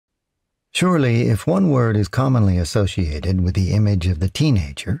Surely, if one word is commonly associated with the image of the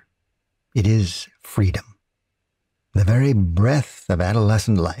teenager, it is freedom. The very breath of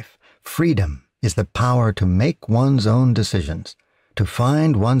adolescent life, freedom is the power to make one's own decisions, to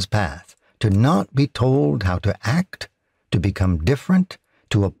find one's path, to not be told how to act, to become different,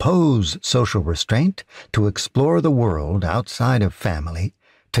 to oppose social restraint, to explore the world outside of family,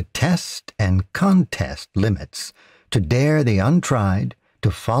 to test and contest limits, to dare the untried, to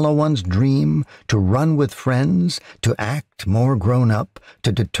follow one's dream, to run with friends, to act more grown up,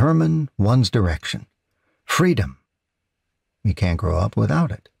 to determine one's direction. Freedom. You can't grow up without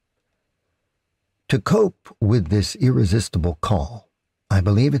it. To cope with this irresistible call, I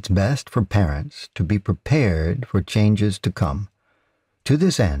believe it's best for parents to be prepared for changes to come. To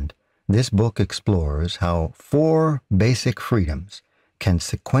this end, this book explores how 4 basic freedoms can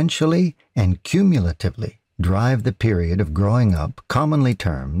sequentially and cumulatively drive the period of growing up commonly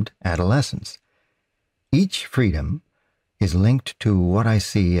termed adolescence. Each freedom is linked to what I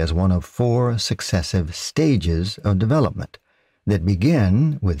see as one of 4 successive stages of development that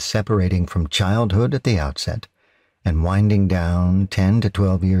begin with separating from childhood at the outset and winding down 10 to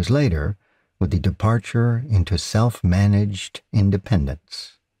 12 years later with the departure into self-managed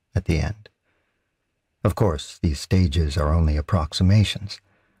independence at the end. Of course, these stages are only approximations.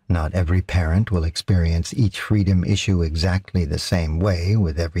 Not every parent will experience each freedom issue exactly the same way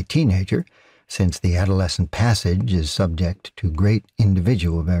with every teenager, since the adolescent passage is subject to great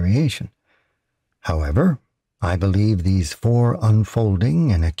individual variation. However, I believe these 4 unfolding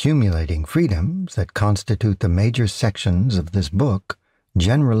and accumulating freedoms that constitute the major sections of this book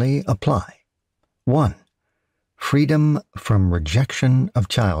generally apply. 1. Freedom from rejection of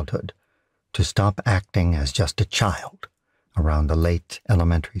childhood, to stop acting as just a child around the late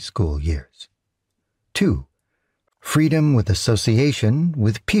elementary school years. 2. Freedom with association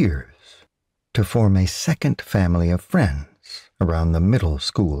with peers, to form a second family of friends around the middle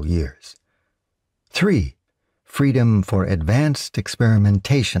school years. 3. Freedom for advanced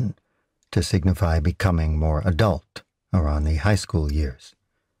experimentation, to signify becoming more adult around the high school years.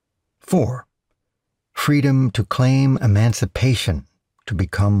 4. Freedom to claim emancipation, to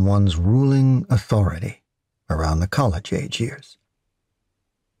become one's ruling authority around the college-age years.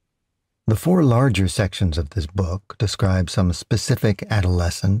 The 4 larger sections of this book describe some specific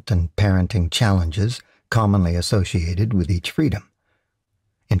adolescent and parenting challenges commonly associated with each freedom.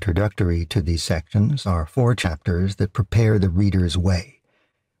 Introductory to these sections are 4 chapters that prepare the reader's way.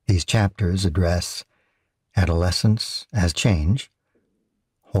 These chapters address adolescence as change,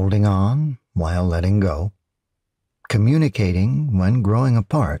 holding on while letting go, communicating when growing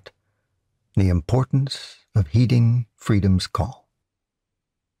apart, the importance of heeding freedom's call.